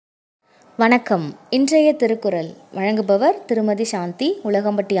வணக்கம். இன்றைய திருக்குறள் வழங்குபவர் திருமதி சாந்தி,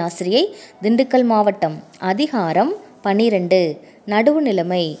 உலகம்பட்டி ஆசிரியை, திண்டுக்கல் மாவட்டம். அதிகாரம் 12,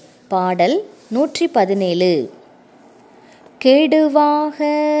 நடுவுநிலைமை. பாடல் 117. கெடுவாக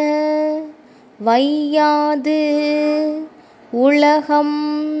வையாது உலகம்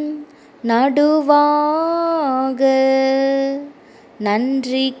நடுவாக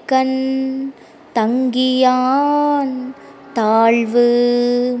நன்றிக்கண் தங்கியான் தாழ்வு.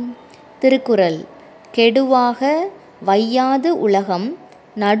 திருக்குறள். கெடுவாக வையாது உலகம்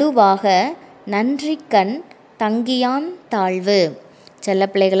நடுவாக நன்றிக்கண் தங்கியான் தாழ்வு.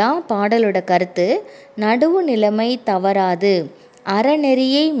 செல்லப்பிள்ளைகளா, பாடலோட கருத்து: நடுவு நிலைமை தவறாது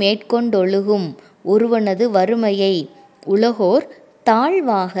அறநெறியை மேற்கொண்டொழுகும் ஒருவனது வறுமையை உலகோர்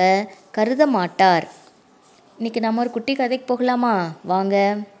தாழ்வாக கருத மாட்டார். இன்னைக்கு நம்ம ஒரு குட்டி கதைக்கு போகலாமா? வாங்க.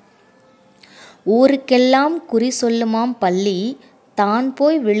 ஊருக்கெல்லாம் குறி சொல்லுமாம் பள்ளி, தான்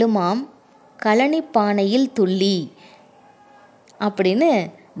போய் விழுமாம் கழனி பானையில் துள்ளி அப்படின்னு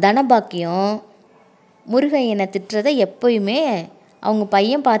தனபாக்கியம் முருகையனை திட்டுறதை எப்பயுமே அவங்க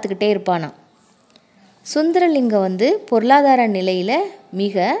பையன் பார்த்துக்கிட்டே இருப்பானாம். சுந்தரலிங்கம் பொருளாதார நிலையில்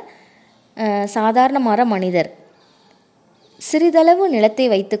மிக சாதாரணமான மனிதர். சிறிதளவு நிலத்தை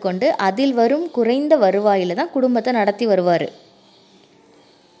வைத்துக்கொண்டு அதில் வரும் குறைந்த வருவாயில் தான் குடும்பத்தை நடத்தி வருவார்.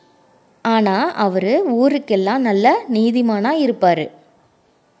 ஆனால் அவர் ஊருக்கெல்லாம் நல்ல நீதிமானாக இருப்பார்.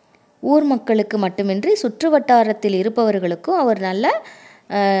 ஊர் மக்களுக்கு மட்டுமின்றி சுற்று வட்டாரத்தில் இருப்பவர்களுக்கும் அவர் நல்ல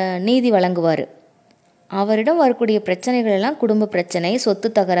நீதி வழங்குவார். அவரிடம் வரக்கூடிய பிரச்சனைகள் எல்லாம் குடும்ப பிரச்சனை, சொத்து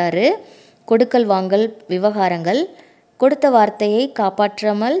தகராறு, கொடுக்கல் வாங்கல் விவகாரங்கள், கொடுத்த வார்த்தையை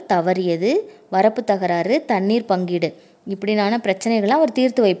காப்பாற்றாமல் தவறியது, வரப்பு தகராறு, தண்ணீர் பங்கீடு, இப்படினான பிரச்சனைகள்லாம் அவர்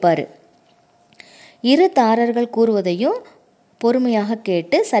தீர்த்து வைப்பார். இரு தாரர்கள் கூறுவதையும் பொறுமையாக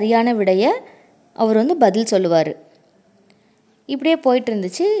கேட்டு சரியான விடைய அவர் பதில் சொல்லுவார். இப்படியே போயிட்டு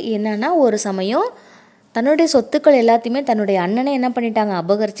இருந்துச்சு. என்னன்னா, ஒரு சமயம் தன்னுடைய சொத்துக்கள் எல்லாத்தையுமே தன்னுடைய அண்ணனை என்ன பண்ணிட்டாங்க,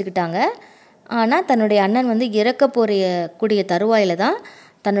 அபகரிச்சுக்கிட்டாங்க. ஆனால் தன்னுடைய அண்ணன் இறக்க கூடிய தருவாயில் தான்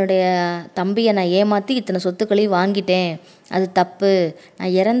தன்னுடைய தம்பியை நான் ஏமாற்றி இத்தனை சொத்துக்களையும் வாங்கிட்டேன், அது தப்பு,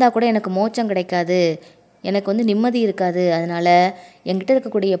 நான் இறந்தா கூட எனக்கு மோட்சம் கிடைக்காது, எனக்கு நிம்மதி இருக்காது, அதனால் என்கிட்ட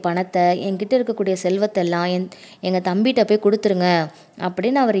இருக்கக்கூடிய பணத்தை, என்கிட்ட இருக்கக்கூடிய செல்வத்தெல்லாம் எங்கள் தம்பிகிட்ட போய் கொடுத்துருங்க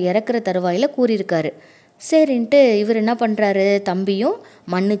அப்படின்னு அவர் இறக்குற தருவாயில் கூறியிருக்காரு. சரின்ட்டு இவர் என்ன பண்ணுறாரு, தம்பியும்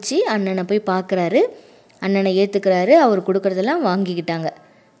மன்னிச்சு அண்ணனை போய் பார்க்குறாரு, அண்ணனை ஏற்றுக்கிறாரு, அவர் கொடுக்குறதெல்லாம் வாங்கிக்கிட்டாங்க.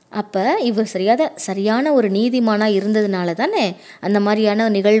 அப்போ இவர் சரியான ஒரு நீதிமானாக இருந்ததுனால தானே அந்த மாதிரியான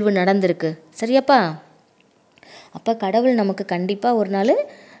நிகழ்வு நடந்திருக்கு. சரியாப்பா? அப்போ கடவுள் நமக்கு கண்டிப்பாக ஒரு நாள்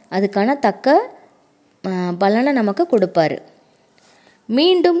அதுக்கான தக்க பலனை நமக்கு கொடுப்பாரு.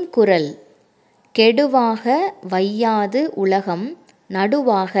 மீண்டும் குறள். கெடுவாக வையாது உலகம்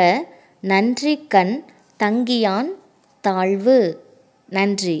நடுவாக நன்றிக்கண் தங்கியான் தாழ்வு.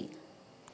 நன்றி.